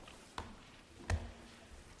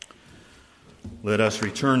Let us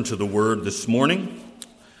return to the Word this morning.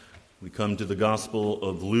 We come to the Gospel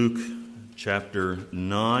of Luke, chapter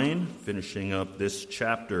 9, finishing up this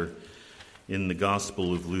chapter in the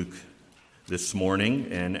Gospel of Luke this morning.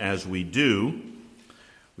 And as we do,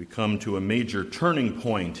 we come to a major turning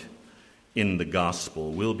point in the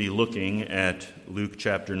Gospel. We'll be looking at Luke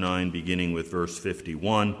chapter 9, beginning with verse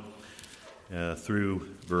 51 through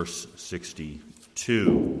verse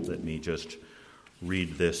 62. Let me just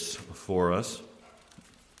read this for us.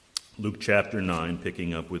 Luke chapter 9,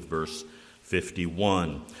 picking up with verse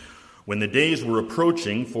 51. When the days were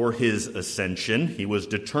approaching for his ascension, he was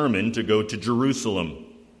determined to go to Jerusalem.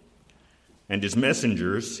 And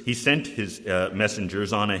he sent his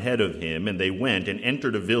messengers on ahead of him, and they went and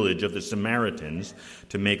entered a village of the Samaritans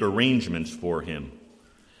to make arrangements for him.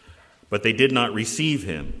 But they did not receive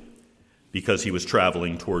him, because he was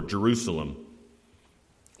traveling toward Jerusalem.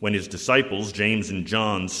 When his disciples, James and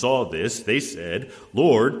John, saw this, they said,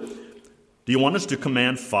 "Lord, do you want us to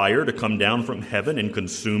command fire to come down from heaven and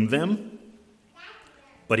consume them?"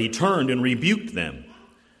 But he turned and rebuked them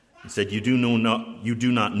and said, You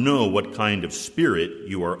do not know what kind of spirit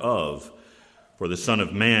you are of, for the Son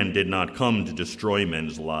of Man did not come to destroy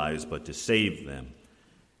men's lives, but to save them.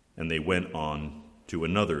 And they went on to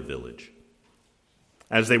another village.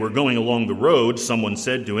 As they were going along the road, someone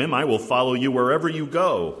said to him, "I will follow you wherever you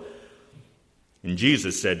go." And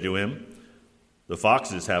Jesus said to him, "The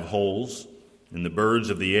foxes have holes, and the birds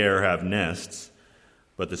of the air have nests,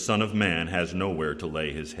 but the Son of Man has nowhere to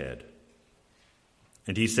lay his head."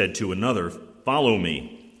 And he said to another, "Follow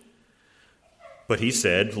me." But he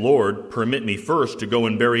said, "Lord, permit me first to go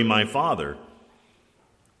and bury my father."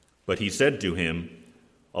 But he said to him,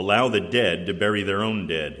 "Allow the dead to bury their own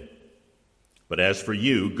dead. But as for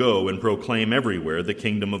you, go and proclaim everywhere the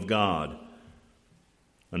kingdom of God."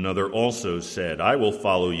 Another also said, "I will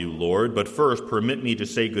follow you, Lord, but first permit me to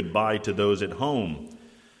say goodbye to those at home."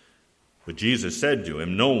 But Jesus said to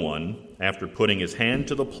him, "No one, after putting his hand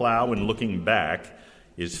to the plow and looking back,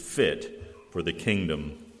 is fit for the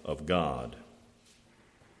kingdom of God."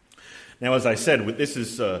 Now, as I said, this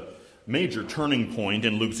is a major turning point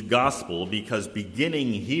in Luke's gospel, because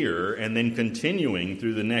beginning here and then continuing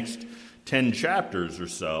through the next 10 chapters or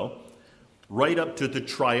so, right up to the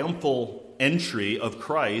triumphal entry of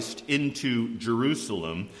Christ into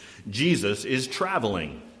Jerusalem, Jesus is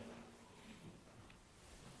traveling.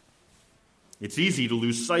 It's easy to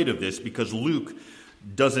lose sight of this because Luke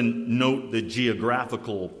doesn't note the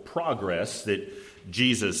geographical progress that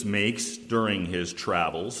Jesus makes during his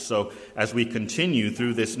travels. So as we continue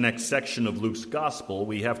through this next section of Luke's gospel,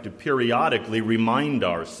 we have to periodically remind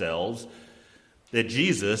ourselves that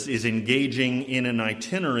Jesus is engaging in an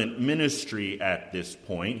itinerant ministry at this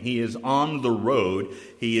point. He is on the road.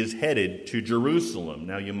 He is headed to Jerusalem.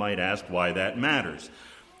 Now you might ask why that matters.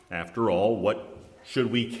 After all, what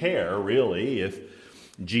should we care, really, if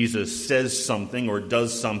Jesus says something or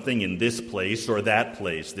does something in this place or that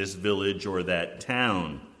place, this village or that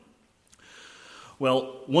town?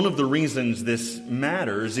 Well, one of the reasons this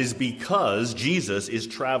matters is because Jesus is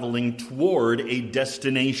traveling toward a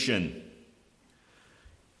destination.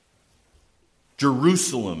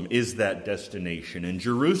 Jerusalem is that destination, and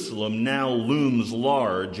Jerusalem now looms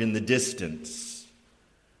large in the distance.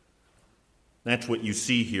 That's what you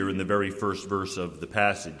see here in the very first verse of the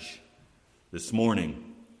passage this morning.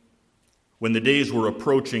 When the days were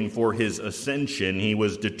approaching for his ascension, he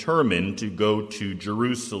was determined to go to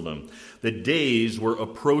Jerusalem. The days were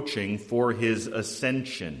approaching for his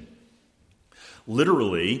ascension.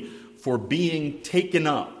 Literally, for being taken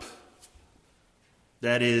up.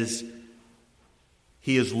 That is,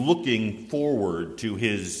 he is looking forward to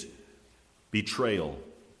his betrayal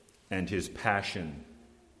and his passion,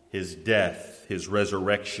 his death, his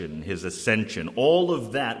resurrection, his ascension. All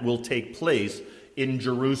of that will take place in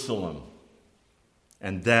Jerusalem.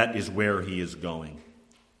 And that is where he is going.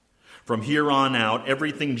 From here on out,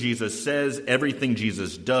 everything Jesus says, everything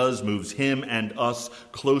Jesus does moves him and us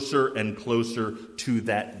closer and closer to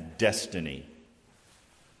that destiny.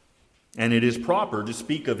 And it is proper to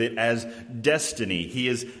speak of it as destiny. He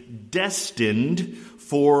is destined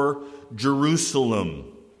for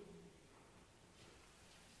Jerusalem.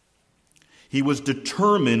 He was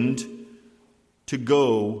determined to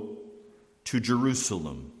go to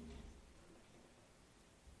Jerusalem.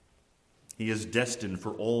 He is destined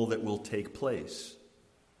for all that will take place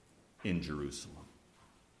in Jerusalem.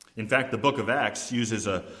 In fact, the book of Acts uses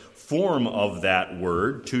a form of that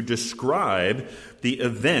word to describe the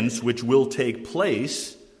events which will take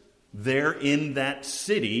place there in that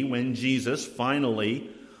city when Jesus finally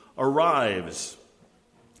arrives.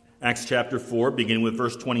 Acts chapter 4, beginning with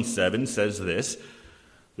verse 27, says this: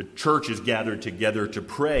 the church is gathered together to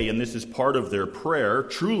pray, and this is part of their prayer.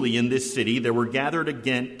 Truly, in this city there were gathered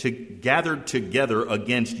together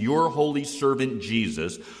against your holy servant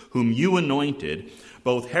Jesus, whom you anointed,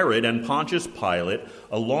 both Herod and Pontius Pilate,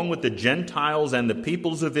 along with the Gentiles and the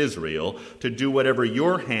peoples of Israel, to do whatever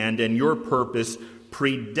your hand and your purpose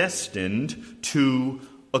predestined to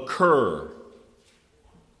occur.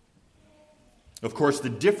 Of course, the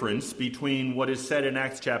difference between what is said in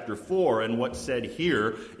Acts chapter 4 and what's said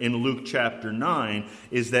here in Luke chapter 9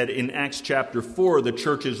 is that in Acts chapter 4, the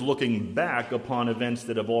church is looking back upon events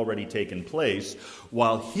that have already taken place,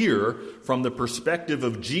 while here, from the perspective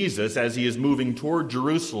of Jesus as he is moving toward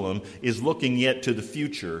Jerusalem, is looking yet to the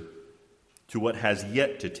future, to what has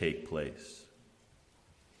yet to take place.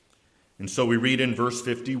 And so we read in verse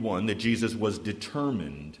 51 that Jesus was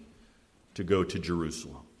determined to go to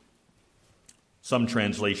Jerusalem. Some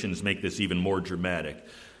translations make this even more dramatic.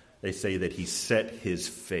 They say that he set his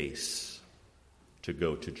face to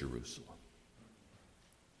go to Jerusalem.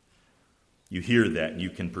 You hear that and you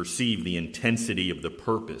can perceive the intensity of the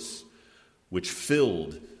purpose which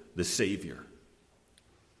filled the Savior.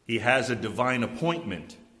 He has a divine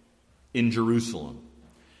appointment in Jerusalem,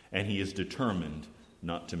 and he is determined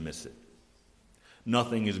not to miss it.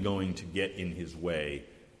 Nothing is going to get in his way.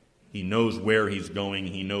 He knows where he's going.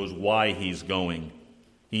 He knows why he's going.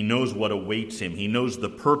 He knows what awaits him. He knows the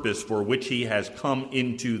purpose for which he has come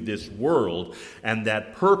into this world, and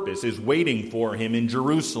that purpose is waiting for him in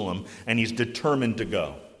Jerusalem, and he's determined to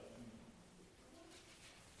go.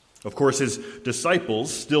 Of course, his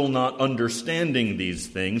disciples, still not understanding these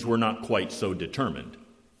things, were not quite so determined.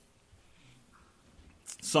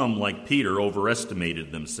 Some, like Peter,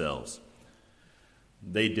 overestimated themselves.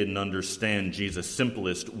 They didn't understand Jesus'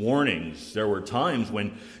 simplest warnings. There were times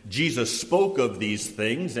when Jesus spoke of these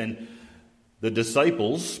things, and the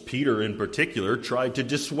disciples, Peter in particular, tried to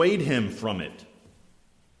dissuade him from it.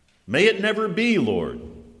 May it never be, Lord.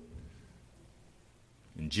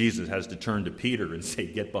 And Jesus has to turn to Peter and say,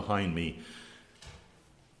 get behind me.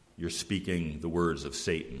 You're speaking the words of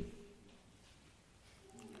Satan.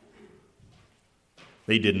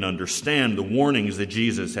 They didn't understand the warnings that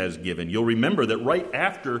Jesus has given. You'll remember that right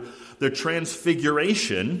after the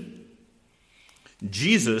transfiguration,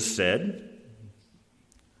 Jesus said,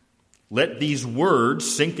 let these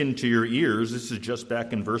words sink into your ears. This is just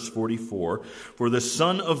back in verse 44. For the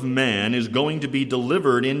Son of Man is going to be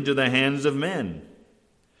delivered into the hands of men.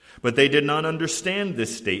 But they did not understand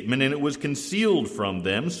this statement, and it was concealed from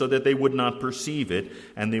them so that they would not perceive it,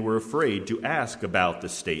 and they were afraid to ask about the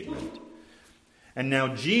statement. And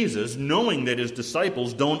now Jesus, knowing that his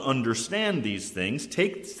disciples don't understand these things,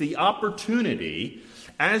 takes the opportunity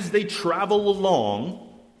as they travel along,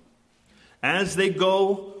 as they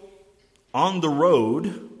go on the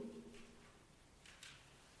road,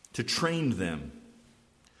 to train them,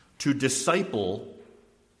 to disciple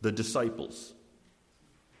the disciples.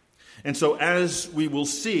 And so as we will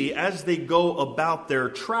see, as they go about their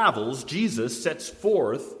travels, Jesus sets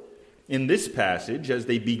forth in this passage, as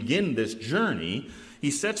they begin this journey,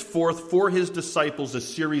 he sets forth for his disciples a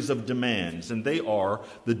series of demands, and they are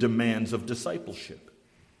the demands of discipleship.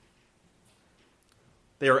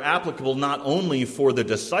 They are applicable not only for the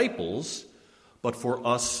disciples, but for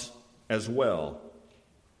us as well.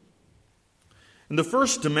 And the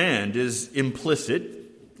first demand is implicit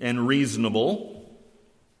and reasonable.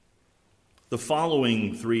 The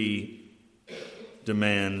following three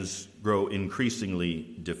demands grow increasingly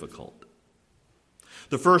difficult.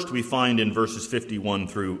 The first we find in verses 51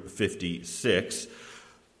 through 56.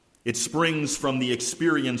 It springs from the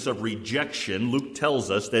experience of rejection. Luke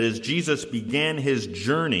tells us that as Jesus began his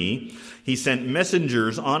journey, he sent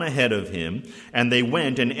messengers on ahead of him, and they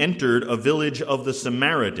went and entered a village of the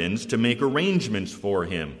Samaritans to make arrangements for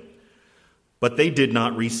him. But they did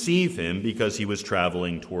not receive him because he was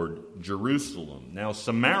traveling toward Jerusalem. Now,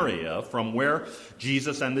 Samaria, from where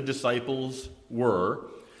Jesus and the disciples were,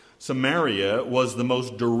 Samaria was the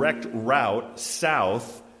most direct route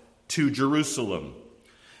south to Jerusalem.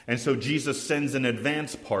 And so Jesus sends an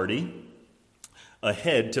advance party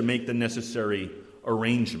ahead to make the necessary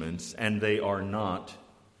arrangements, and they are not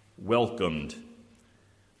welcomed.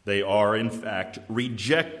 They are, in fact,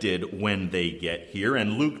 rejected when they get here.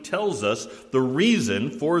 And Luke tells us the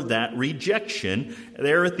reason for that rejection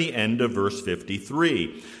there at the end of verse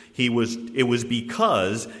 53. It was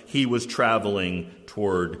because he was traveling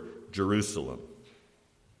toward Jerusalem.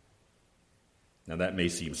 Now that may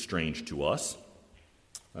seem strange to us.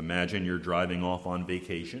 Imagine you're driving off on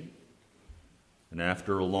vacation, and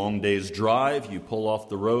after a long day's drive, you pull off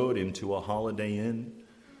the road into a Holiday Inn.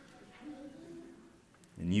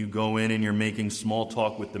 And you go in and you're making small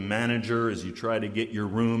talk with the manager as you try to get your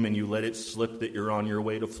room, and you let it slip that you're on your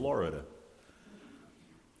way to Florida.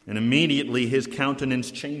 And immediately his countenance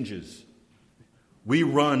changes. We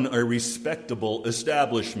run a respectable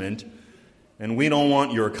establishment, and we don't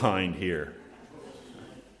want your kind here.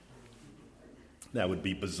 That would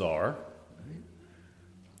be bizarre.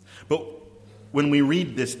 But when we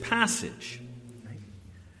read this passage,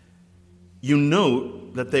 you note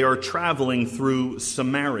that they are traveling through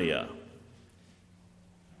Samaria.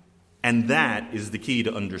 And that is the key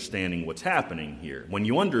to understanding what's happening here. When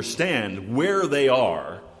you understand where they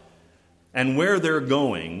are and where they're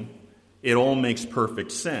going, it all makes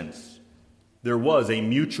perfect sense. There was a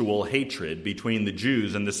mutual hatred between the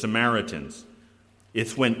Jews and the Samaritans.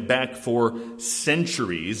 It went back for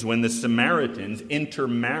centuries when the Samaritans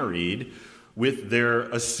intermarried with their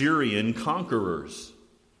Assyrian conquerors.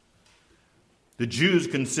 The Jews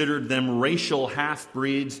considered them racial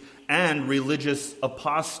half-breeds and religious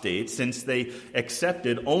apostates, since they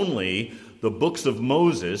accepted only the books of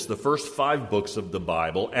Moses, the first 5 books of the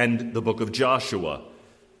Bible, and the book of Joshua.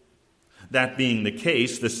 That being the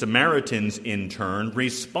case, the Samaritans in turn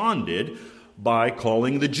responded by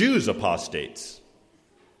calling the Jews apostates.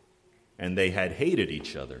 And they had hated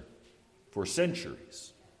each other for centuries.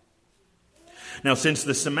 Now, since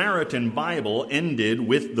the Samaritan Bible ended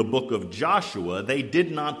with the book of Joshua, they did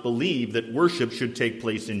not believe that worship should take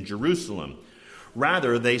place in Jerusalem.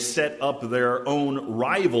 Rather, they set up their own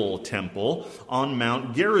rival temple on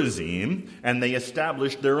Mount Gerizim, and they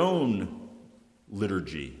established their own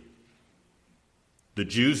liturgy. The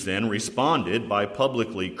Jews then responded by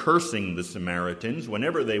publicly cursing the Samaritans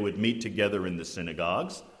whenever they would meet together in the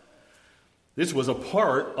synagogues. This was a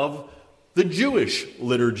part of the Jewish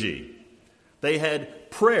liturgy. They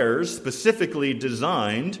had prayers specifically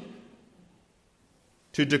designed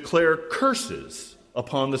to declare curses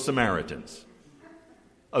upon the Samaritans.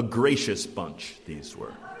 A gracious bunch these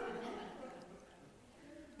were.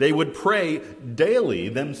 They would pray daily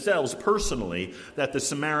themselves personally that the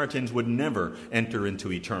Samaritans would never enter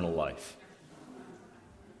into eternal life.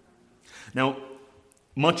 Now,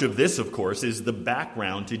 much of this, of course, is the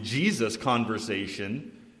background to Jesus'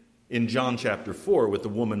 conversation in John chapter 4 with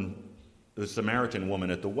the Samaritan woman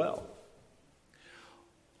at the well.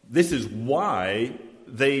 This is why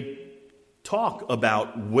they talk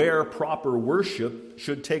about where proper worship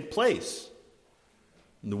should take place.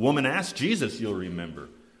 And the woman asked Jesus, you'll remember,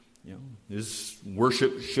 this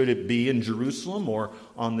worship, should it be in Jerusalem or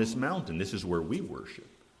on this mountain? This is where we worship.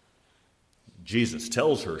 Jesus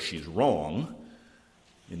tells her she's wrong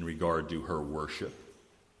in regard to her worship.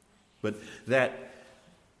 But that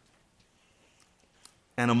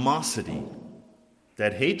animosity,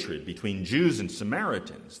 that hatred between Jews and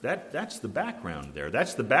Samaritans, that's the background there.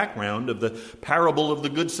 That's the background of the parable of the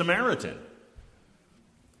Good Samaritan.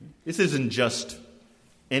 This isn't just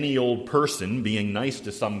any old person being nice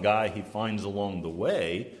to some guy he finds along the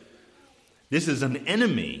way. This is an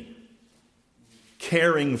enemy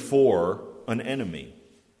caring for an enemy.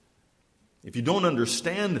 If you don't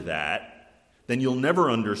understand that, then you'll never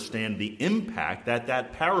understand the impact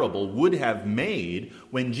that parable would have made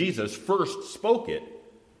when Jesus first spoke it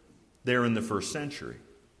there in the first century.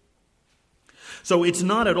 So it's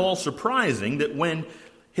not at all surprising that when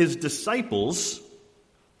his disciples,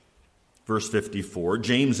 verse 54,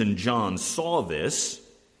 James and John, saw this,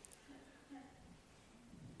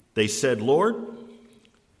 they said, Lord,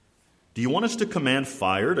 do you want us to command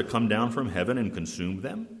fire to come down from heaven and consume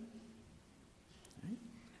them?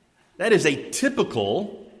 That is a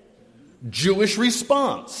typical Jewish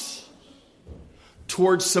response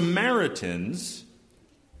towards Samaritans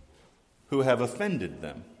who have offended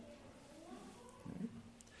them.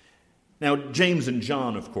 Now, James and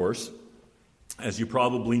John, of course, as you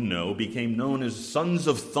probably know, became known as sons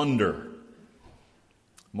of thunder.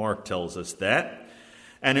 Mark tells us that.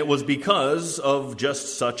 And it was because of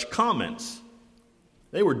just such comments.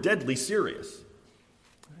 They were deadly serious.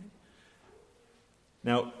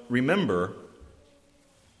 Now, remember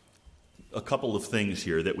a couple of things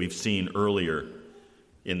here that we've seen earlier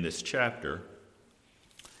in this chapter.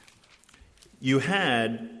 You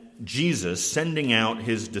had Jesus sending out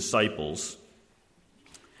his disciples.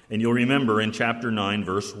 And you'll remember in chapter 9,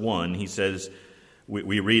 verse 1, he says,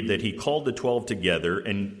 we read that he called the 12 together,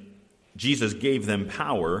 and Jesus gave them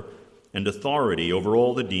power and authority over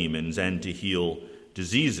all the demons and to heal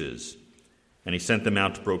diseases. And he sent them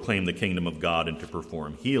out to proclaim the kingdom of God and to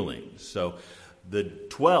perform healings. So the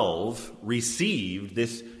 12 received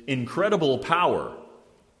this incredible power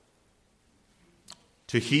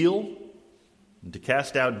to heal and to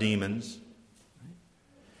cast out demons.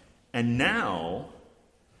 And now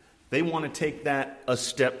They want to take that a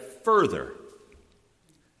step further.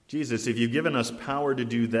 Jesus, if you've given us power to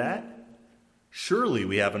do that, surely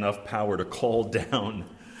we have enough power to call down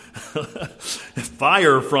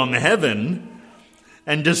fire from heaven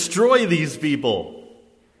and destroy these people.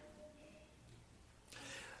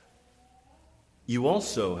 You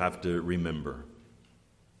also have to remember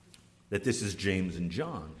that this is James and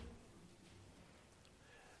John.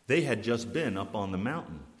 They had just been up on the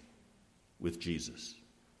mountain with Jesus.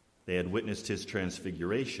 They had witnessed his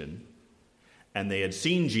transfiguration, and they had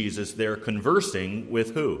seen Jesus there conversing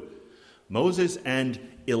with who? Moses and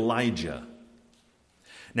Elijah.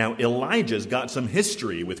 Now, Elijah's got some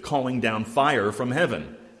history with calling down fire from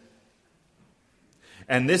heaven.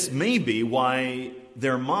 And this may be why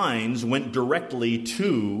their minds went directly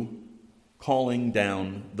to calling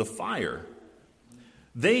down the fire.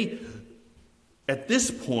 They, at this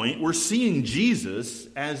point, were seeing Jesus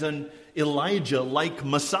as an Elijah-like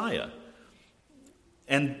Messiah.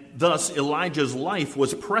 And thus, Elijah's life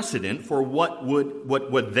was precedent for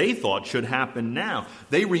what they thought should happen now.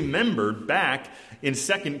 They remembered back in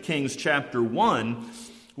 2 Kings chapter 1,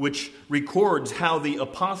 which records how the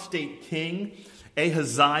apostate king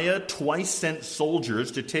Ahaziah twice sent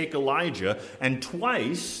soldiers to take Elijah, and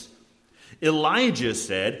twice Elijah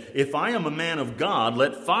said, "If I am a man of God,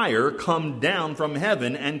 let fire come down from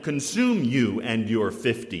heaven and consume you and your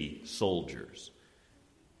 50 soldiers."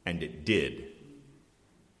 And it did.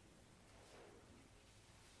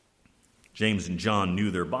 James and John knew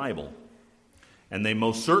their Bible, and they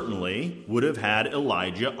most certainly would have had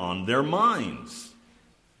Elijah on their minds.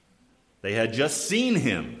 They had just seen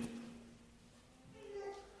him.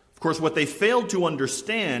 Of course, what they failed to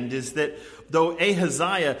understand is that though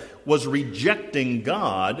Ahaziah was rejecting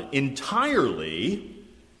God entirely,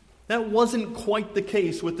 that wasn't quite the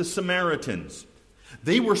case with the Samaritans.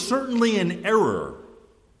 They were certainly in error,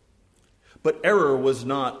 but error was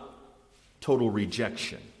not total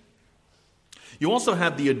rejection. You also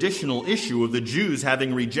have the additional issue of the Jews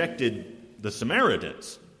having rejected the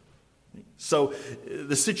Samaritans. So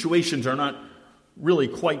the situations are not really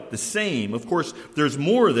quite the same. Of course, there's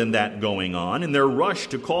more than that going on. In their rush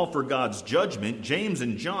to call for God's judgment, James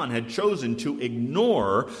and John had chosen to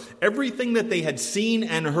ignore everything that they had seen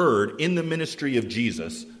and heard in the ministry of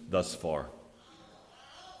Jesus thus far.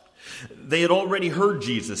 They had already heard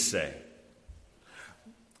Jesus say,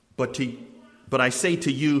 But I say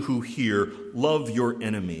to you who hear, love your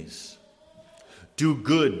enemies. Do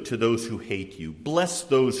good to those who hate you. Bless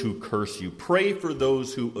those who curse you. Pray for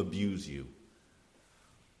those who abuse you."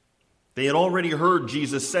 They had already heard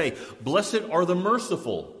Jesus say, "Blessed are the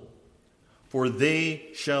merciful, for they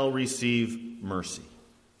shall receive mercy."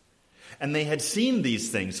 And they had seen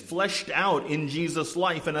these things fleshed out in Jesus'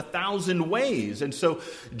 life in 1,000 ways. And so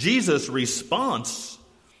Jesus' response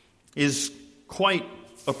is quite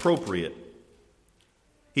appropriate.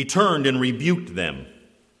 He turned and rebuked them.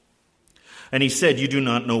 And he said, "You do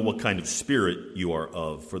not know what kind of spirit you are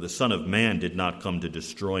of, for the Son of Man did not come to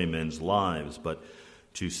destroy men's lives, but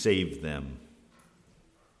to save them."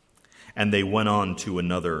 And they went on to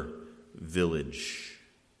another village.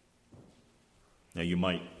 Now you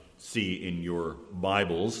might see in your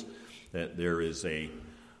Bibles that there is a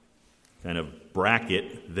kind of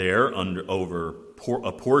bracket there over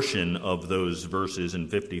a portion of those verses in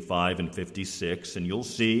 55 and 56, and you'll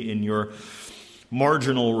see in your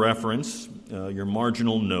marginal reference, your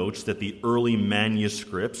marginal notes, that the early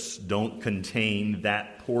manuscripts don't contain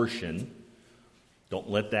that portion. Don't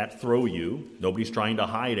let that throw you. Nobody's trying to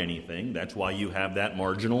hide anything. That's why you have that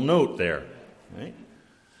marginal note there, right?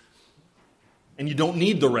 And you don't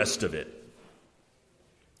need the rest of it.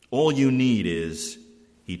 All you need is,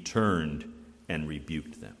 he turned and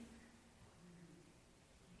rebuked them.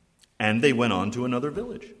 And they went on to another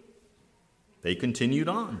village. They continued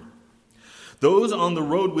on. Those on the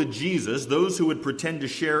road with Jesus, those who would pretend to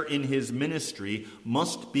share in his ministry,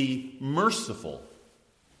 must be merciful.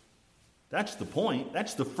 That's the point.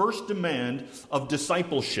 That's the first demand of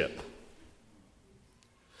discipleship.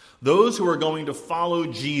 Those who are going to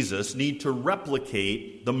follow Jesus need to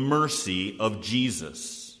replicate the mercy of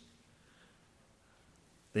Jesus.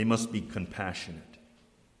 They must be compassionate.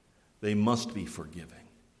 They must be forgiving.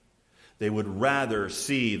 They would rather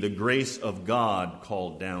see the grace of God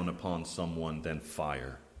called down upon someone than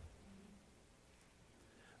fire.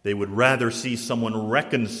 They would rather see someone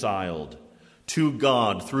reconciled to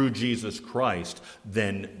God through Jesus Christ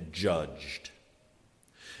than judged.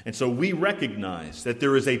 And so we recognize that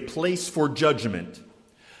there is a place for judgment.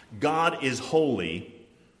 God is holy,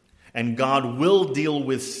 and God will deal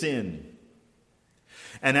with sin.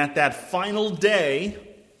 And at that final day,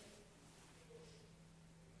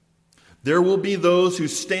 There will be those who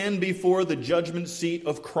stand before the judgment seat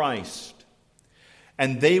of Christ,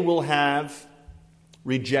 and they will have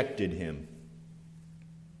rejected him.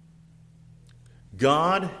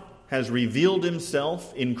 God has revealed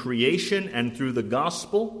himself in creation and through the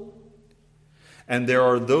gospel, and there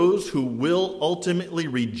are those who will ultimately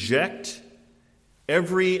reject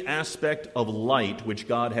every aspect of light which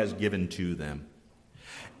God has given to them,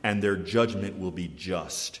 and their judgment will be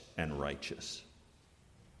just and righteous.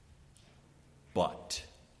 But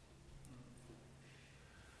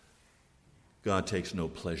God takes no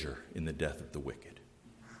pleasure in the death of the wicked,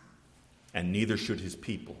 and neither should his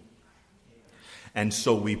people. And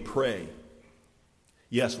so we pray.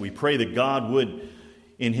 Yes, we pray that God would,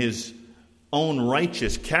 in his own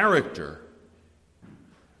righteous character,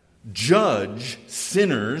 judge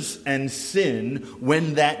sinners and sin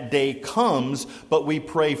when that day comes. But we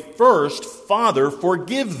pray first, Father,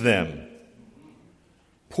 forgive them.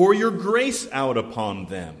 Pour your grace out upon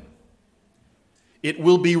them. It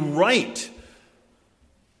will be right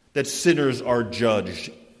that sinners are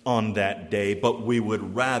judged on that day, but we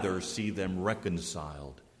would rather see them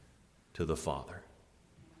reconciled to the Father.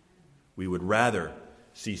 We would rather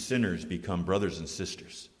see sinners become brothers and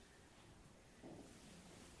sisters.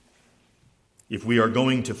 If we are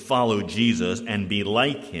going to follow Jesus and be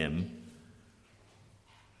like him,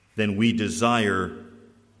 then we desire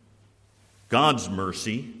God's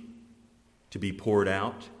mercy to be poured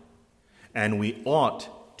out, and we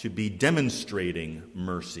ought to be demonstrating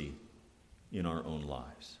mercy in our own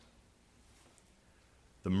lives.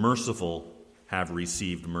 The merciful have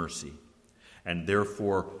received mercy, and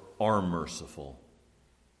therefore are merciful.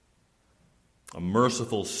 A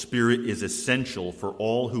merciful spirit is essential for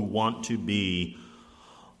all who want to be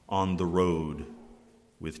on the road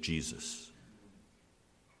with Jesus.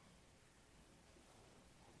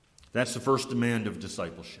 That's the first demand of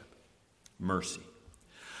discipleship, mercy.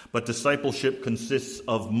 But discipleship consists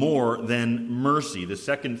of more than mercy. The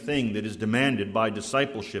second thing that is demanded by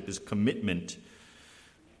discipleship is commitment.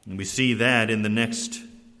 And we see that in the next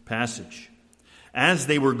passage. As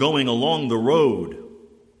they were going along the road,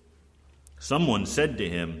 someone said to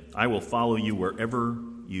him, I will follow you wherever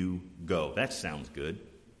you go. That sounds good.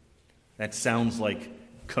 That sounds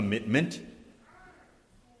like commitment.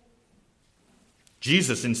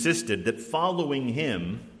 Jesus insisted that following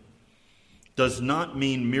him does not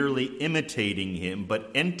mean merely imitating him,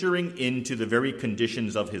 but entering into the very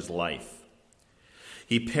conditions of his life.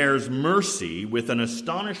 He pairs mercy with an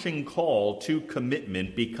astonishing call to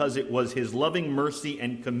commitment, because it was his loving mercy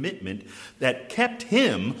and commitment that kept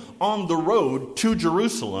him on the road to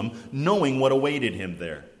Jerusalem, knowing what awaited him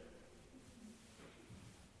there.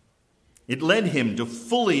 It led him to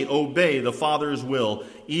fully obey the Father's will,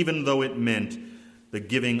 even though it meant the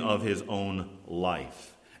giving of his own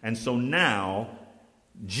life. And so now,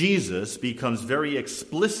 Jesus becomes very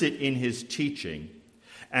explicit in his teaching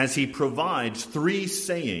as he provides three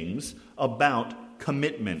sayings about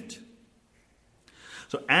commitment.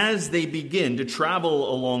 So as they begin to travel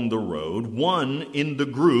along the road, one in the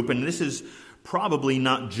group, and this is probably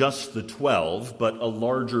not just the 12, but a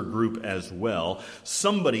larger group as well,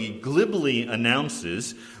 somebody glibly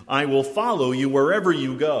announces, I will follow you wherever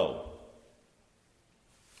you go.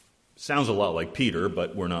 Sounds a lot like Peter,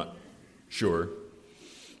 but we're not sure.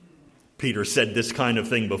 Peter said this kind of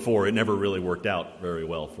thing before. It never really worked out very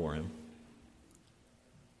well for him.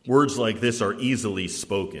 Words like this are easily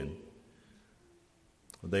spoken.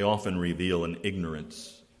 They often reveal an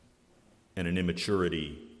ignorance and an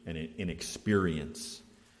immaturity and an inexperience.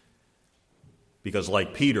 Because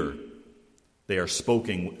like Peter, they are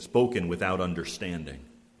spoken without understanding.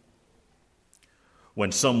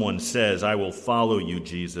 When someone says, I will follow you,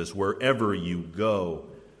 Jesus, wherever you go,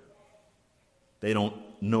 they don't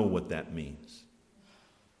know what that means.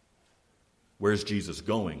 Where's Jesus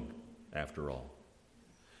going, after all?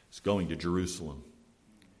 He's going to Jerusalem.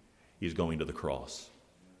 He's going to the cross.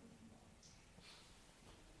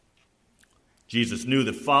 Jesus knew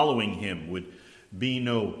that following him would be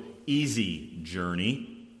no easy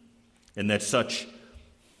journey, and that such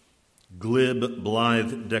glib,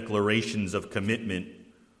 blithe declarations of commitment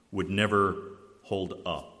would never hold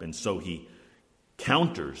up. And so he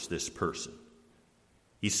counters this person.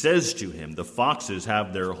 He says to him, the foxes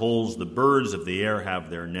have their holes, the birds of the air have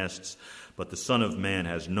their nests, but the Son of Man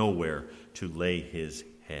has nowhere to lay his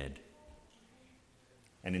head.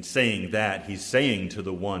 And in saying that, he's saying to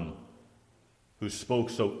the one who spoke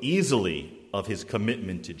so easily of his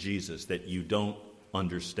commitment to Jesus that you don't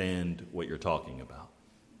understand what you're talking about.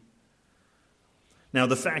 Now,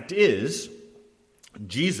 the fact is,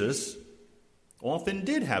 Jesus often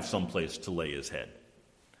did have some place to lay his head.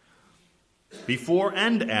 Before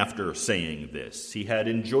and after saying this, he had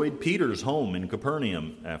enjoyed Peter's home in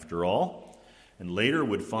Capernaum, after all, and later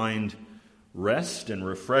would find rest and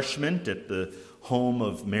refreshment at the home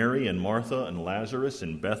of Mary and Martha and Lazarus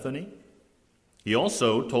in Bethany. He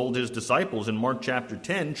also told his disciples in Mark chapter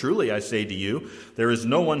 10, "Truly I say to you, there is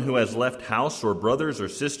no one who has left house or brothers or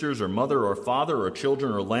sisters or mother or father or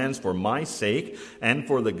children or lands for my sake and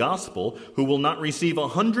for the gospel who will not receive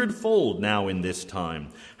 100-fold now in this time,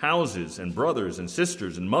 houses and brothers and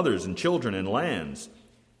sisters and mothers and children and lands,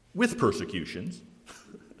 with persecutions,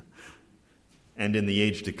 and in the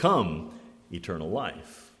age to come, eternal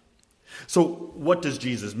life." So what does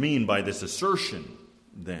Jesus mean by this assertion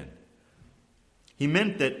then? He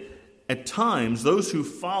meant that at times those who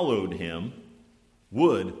followed him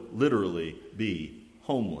would literally be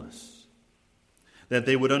homeless, that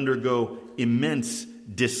they would undergo immense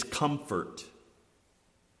discomfort.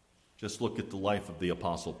 Just look at the life of the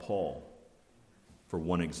Apostle Paul, for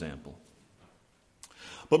one example.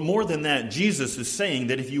 But more than that, Jesus is saying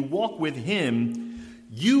that if you walk with him,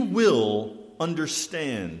 you will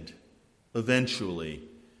understand eventually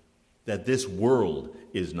that this world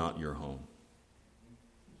is not your home.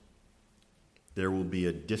 There will be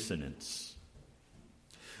a dissonance.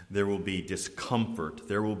 There will be discomfort.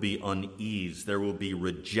 There will be unease. There will be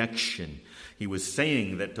rejection. He was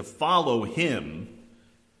saying that to follow him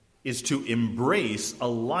is to embrace a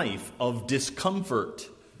life of discomfort.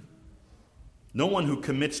 No one who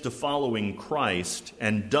commits to following Christ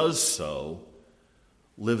and does so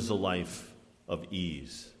lives a life of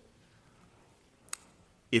ease.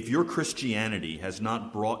 If your Christianity has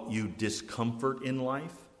not brought you discomfort in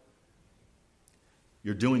life,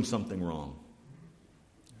 you're doing something wrong.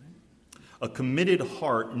 A committed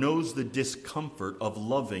heart knows the discomfort of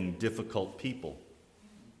loving difficult people.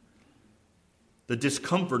 The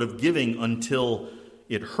discomfort of giving until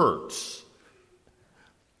it hurts.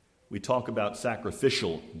 We talk about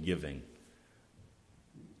sacrificial giving.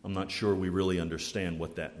 I'm not sure we really understand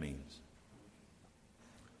what that means.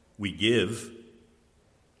 We give,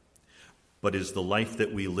 but is the life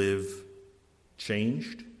that we live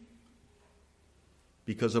changed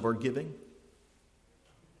because of our giving?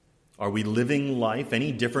 Are we living life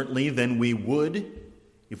any differently than we would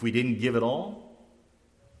if we didn't give at all?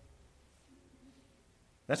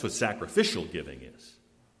 That's what sacrificial giving is.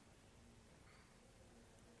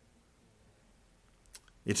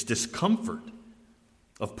 It's discomfort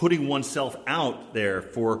of putting oneself out there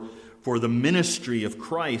for the ministry of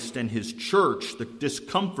Christ and his church, the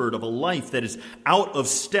discomfort of a life that is out of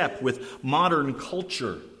step with modern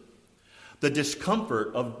culture, the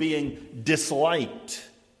discomfort of being disliked,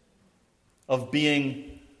 of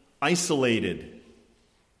being isolated,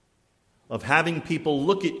 of having people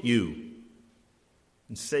look at you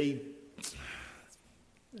and say,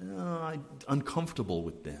 I'm uncomfortable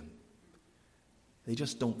with them. They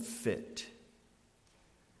just don't fit.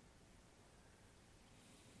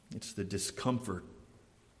 It's the discomfort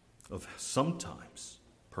of sometimes,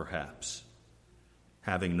 perhaps,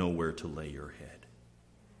 having nowhere to lay your head.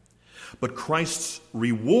 But Christ's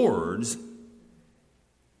rewards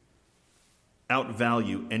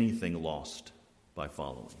outvalue anything lost by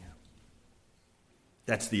following him.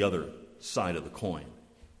 That's the other side of the coin.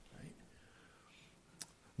 Right?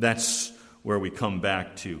 That's where we come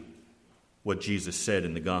back to what Jesus said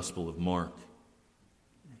in the Gospel of Mark.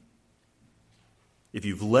 If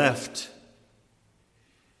you've left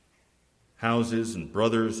houses and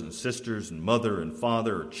brothers and sisters and mother and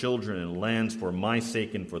father or children and lands for my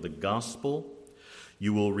sake and for the gospel,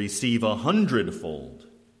 you will receive 100-fold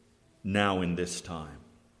now in this time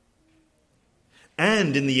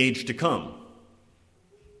and in the age to come.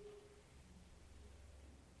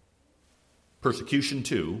 Persecution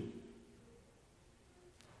too,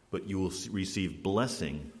 but you will receive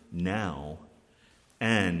blessing now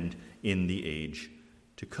and in the age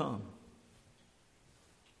to come.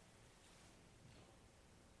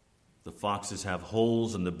 The foxes have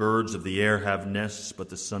holes and the birds of the air have nests, but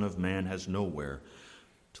the Son of Man has nowhere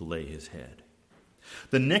to lay his head.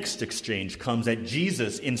 The next exchange comes at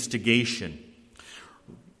Jesus' instigation,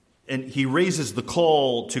 and he raises the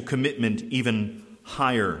call to commitment even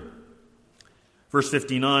higher. Verse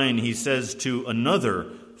 59, he says to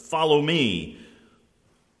another, "Follow me."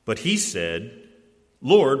 But he said,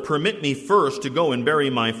 "Lord, permit me first to go and bury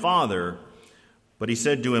my father." But he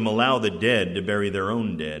said to him, "Allow the dead to bury their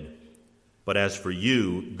own dead. But as for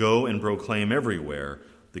you, go and proclaim everywhere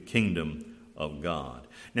the kingdom of God."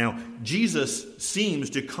 Now, Jesus seems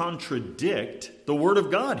to contradict the Word of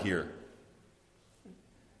God here.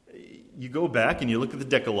 you go back and you look at the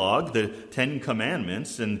Decalogue, the Ten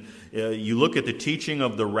Commandments, and you look at the teaching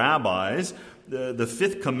of the rabbis, the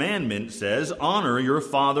fifth commandment says, honor your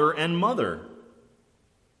father and mother.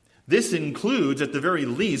 This includes, at the very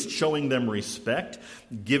least, showing them respect,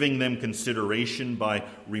 giving them consideration by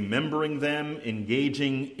remembering them,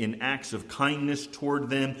 engaging in acts of kindness toward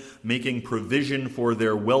them, making provision for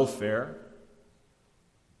their welfare.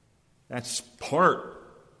 That's part,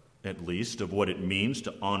 at least, of what it means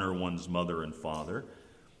to honor one's mother and father.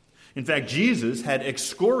 In fact, Jesus had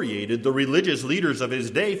excoriated the religious leaders of his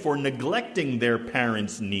day for neglecting their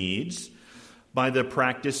parents' needs by the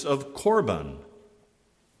practice of korban,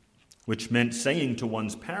 which meant saying to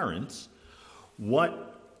one's parents,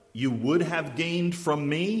 what you would have gained from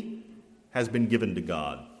me has been given to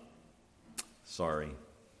God. Sorry.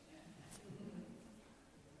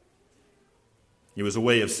 It was a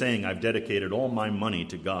way of saying, I've dedicated all my money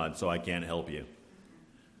to God, so I can't help you.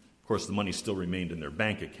 Of course, the money still remained in their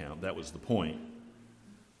bank account. That was the point.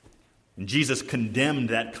 And Jesus condemned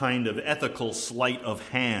that kind of ethical sleight of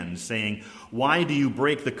hand, saying, why do you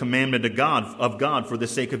break the commandment of God for the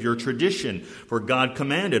sake of your tradition? For God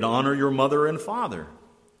commanded, honor your mother and father.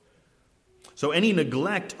 So any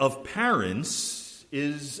neglect of parents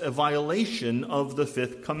is a violation of the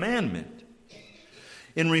fifth commandment.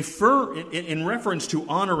 In reference to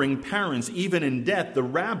honoring parents, even in death, the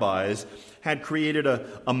rabbis had created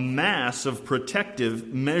a mass of protective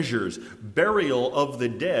measures. Burial of the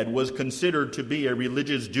dead was considered to be a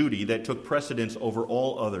religious duty that took precedence over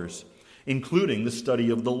all others, including the study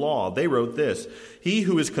of the law. They wrote this, he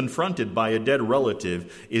who is confronted by a dead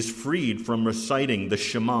relative is freed from reciting the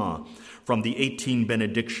Shema, from the 18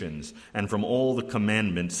 benedictions, and from all the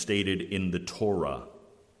commandments stated in the Torah.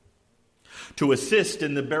 To assist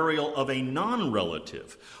in the burial of a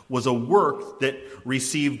non-relative was a work that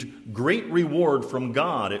received great reward from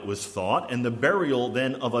God, it was thought, and the burial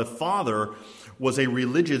then of a father was a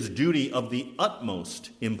religious duty of the utmost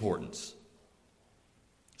importance.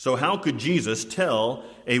 So how could Jesus tell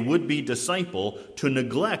a would-be disciple to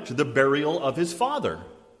neglect the burial of his father?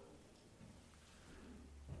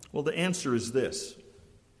 Well, the answer is this.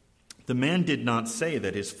 The man did not say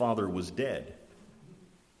that his father was dead.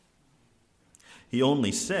 He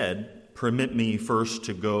only said, permit me first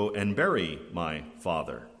to go and bury my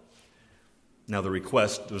father. Now, the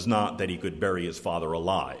request was not that he could bury his father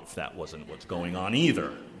alive. That wasn't what's going on either.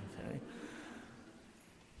 Okay?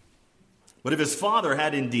 But if his father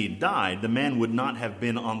had indeed died, the man would not have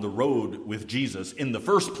been on the road with Jesus in the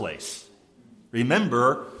first place.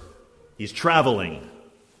 Remember, he's traveling.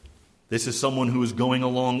 This is someone who is going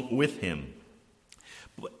along with him.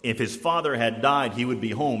 If his father had died, he would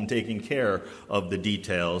be home taking care of the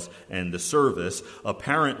details and the service.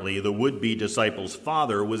 Apparently, the would-be disciple's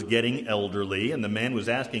father was getting elderly, and the man was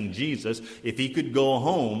asking Jesus if he could go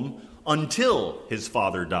home until his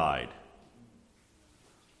father died.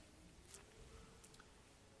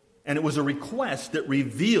 And it was a request that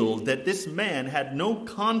revealed that this man had no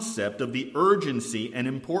concept of the urgency and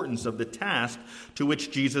importance of the task to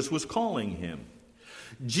which Jesus was calling him.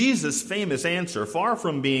 Jesus' famous answer, far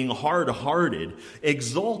from being hard-hearted,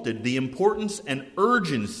 exalted the importance and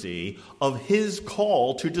urgency of his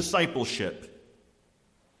call to discipleship.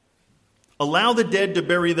 Allow the dead to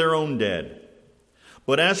bury their own dead.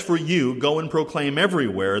 But as for you, go and proclaim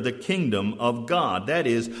everywhere the kingdom of God. That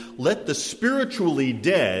is, let the spiritually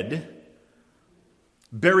dead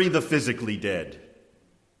bury the physically dead.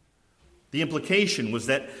 The implication was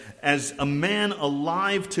that as a man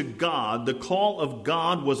alive to God, the call of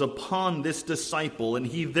God was upon this disciple, and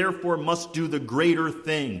he therefore must do the greater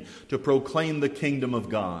thing to proclaim the kingdom of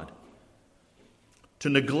God. To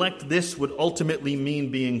neglect this would ultimately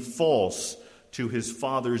mean being false to his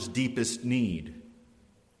father's deepest need.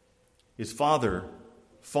 His father,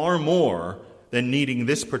 far more than needing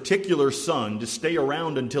this particular son to stay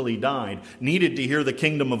around until he died, needed to hear the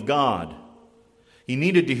kingdom of God. He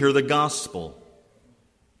needed to hear the gospel.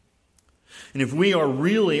 And if we are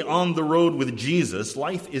really on the road with Jesus,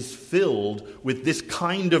 life is filled with this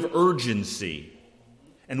kind of urgency.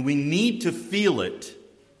 And we need to feel it.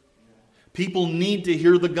 People need to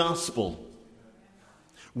hear the gospel.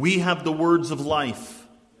 We have the words of life.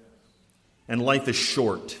 And life is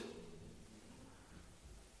short.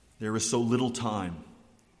 There is so little time.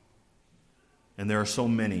 And there are so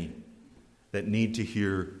many that need to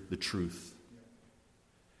hear the truth.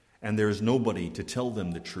 And there is nobody to tell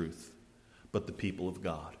them the truth but the people of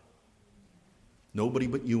God. Nobody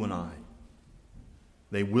but you and I.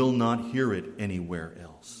 They will not hear it anywhere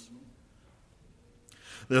else.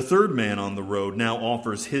 The third man on the road now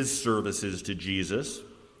offers his services to Jesus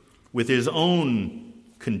with his own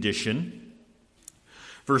condition.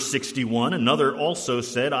 Verse 61, another also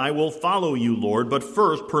said, I will follow you, Lord, but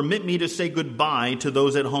first permit me to say goodbye to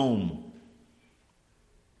those at home.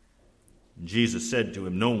 Jesus said to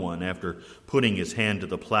him, no one, after putting his hand to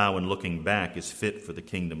the plow and looking back, is fit for the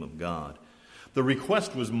kingdom of God. The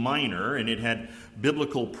request was minor, and it had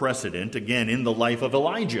biblical precedent, again, in the life of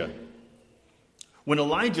Elijah. When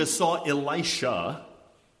Elijah saw Elisha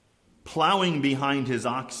plowing behind his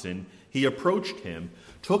oxen, he approached him,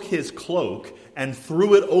 took his cloak, and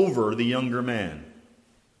threw it over the younger man,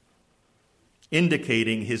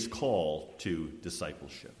 indicating his call to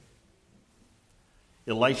discipleship.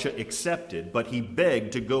 Elisha accepted, but he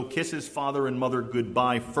begged to go kiss his father and mother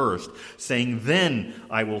goodbye first, saying, then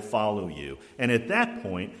I will follow you. And at that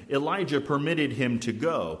point, Elijah permitted him to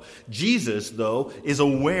go. Jesus, though, is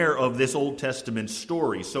aware of this Old Testament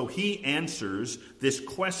story, so he answers this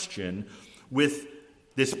question with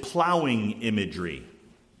this plowing imagery.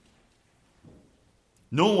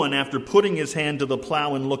 No one, after putting his hand to the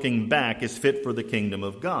plow and looking back, is fit for the kingdom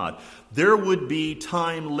of God. There would be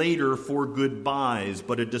time later for goodbyes,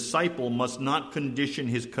 but a disciple must not condition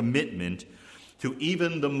his commitment to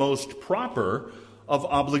even the most proper of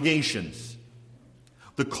obligations.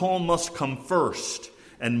 The call must come first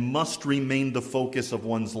and must remain the focus of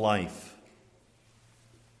one's life.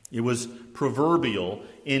 It was proverbial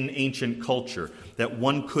in ancient culture that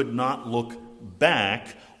one could not look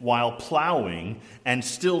back while plowing and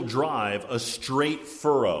still drive a straight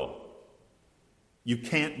furrow. You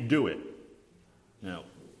can't do it. Now,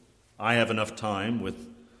 I have enough time with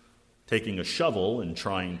taking a shovel and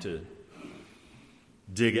trying to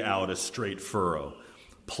dig out a straight furrow.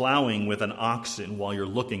 Plowing with an oxen while you're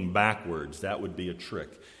looking backwards, that would be a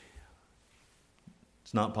trick.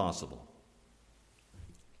 It's not possible.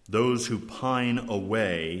 Those who pine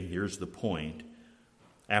away, here's the point,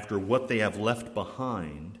 after what they have left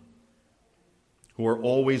behind, who are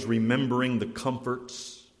always remembering the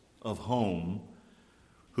comforts of home,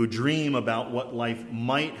 who dream about what life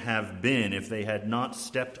might have been if they had not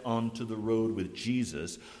stepped onto the road with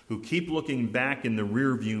Jesus, who keep looking back in the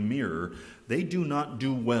rearview mirror, they do not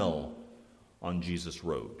do well on Jesus'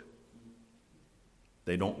 road.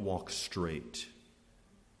 They don't walk straight.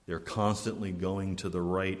 They're constantly going to the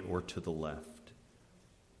right or to the left.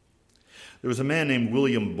 There was a man named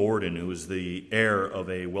William Borden who was the heir of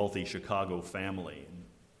a wealthy Chicago family.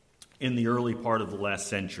 In the early part of the last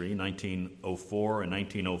century, 1904 and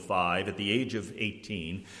 1905, at the age of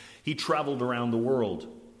 18, he traveled around the world.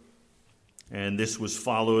 And this was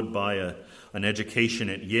followed by an education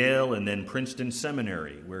at Yale and then Princeton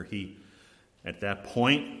Seminary, where he, at that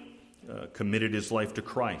point, committed his life to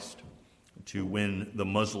Christ, to win the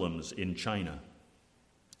Muslims in China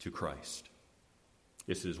to Christ.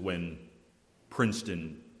 This is when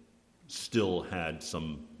Princeton still had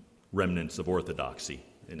some remnants of orthodoxy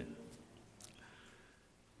in it.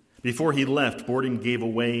 Before he left, Borden gave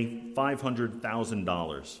away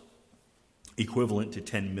 $500,000, equivalent to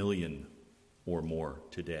 $10 million or more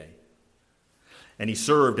today. And he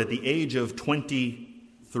served at the age of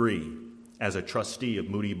 23 as a trustee of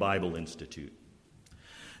Moody Bible Institute.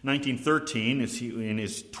 1913, in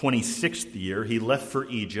his 26th year, he left for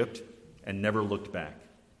Egypt and never looked back.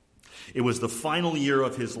 It was the final year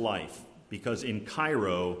of his life because in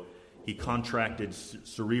Cairo he contracted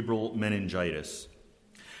cerebral meningitis.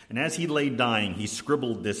 And as he lay dying, he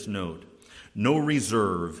scribbled this note: no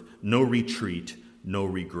reserve, no retreat, no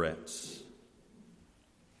regrets.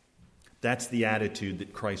 That's the attitude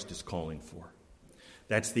that Christ is calling for.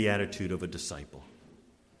 That's the attitude of a disciple.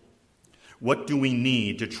 What do we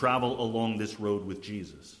need to travel along this road with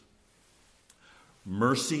Jesus?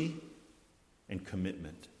 Mercy and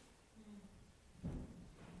commitment.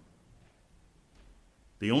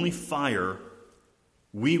 The only fire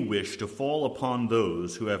we wish to fall upon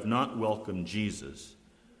those who have not welcomed Jesus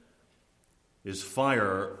is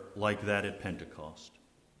fire like that at Pentecost.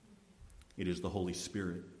 It is the Holy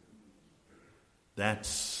Spirit.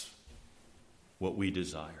 That's what we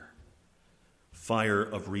desire. Fire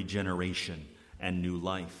of regeneration and new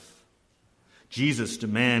life. Jesus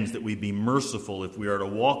demands that we be merciful if we are to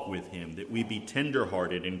walk with him, that we be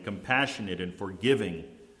tenderhearted and compassionate and forgiving,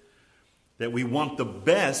 that we want the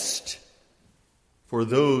best for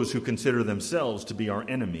those who consider themselves to be our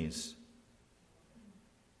enemies.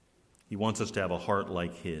 He wants us to have a heart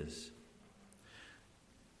like his.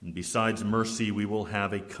 And besides mercy, we will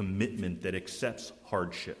have a commitment that accepts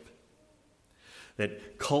hardship,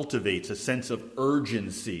 that cultivates a sense of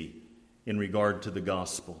urgency in regard to the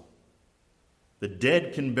gospel. The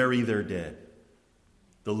dead can bury their dead.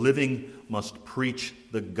 The living must preach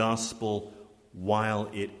the gospel while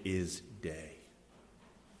it is day.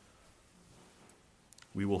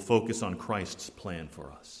 we will focus on Christ's plan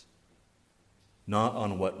for us, not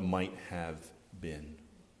on what might have been.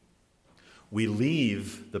 We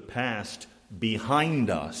leave the past behind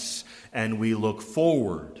us and we look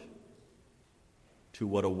forward to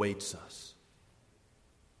what awaits us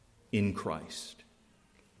in Christ,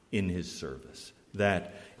 in his service.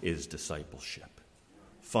 That is discipleship.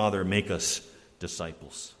 Father, make us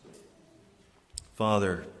disciples.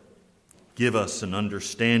 Father, give us an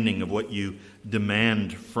understanding of what you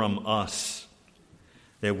demand from us,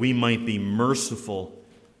 that we might be merciful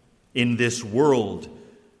in this world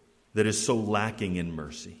that is so lacking in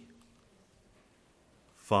mercy.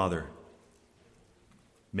 Father,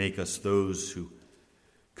 make us those who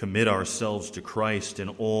commit ourselves to Christ in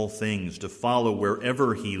all things, to follow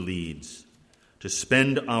wherever he leads, to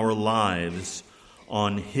spend our lives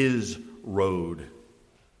on his road,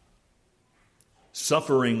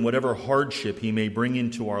 suffering whatever hardship he may bring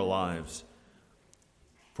into our lives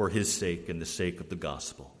for his sake and the sake of the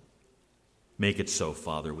gospel. Make it so,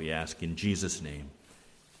 Father, we ask in Jesus' name,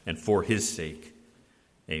 and for his sake,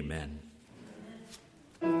 amen.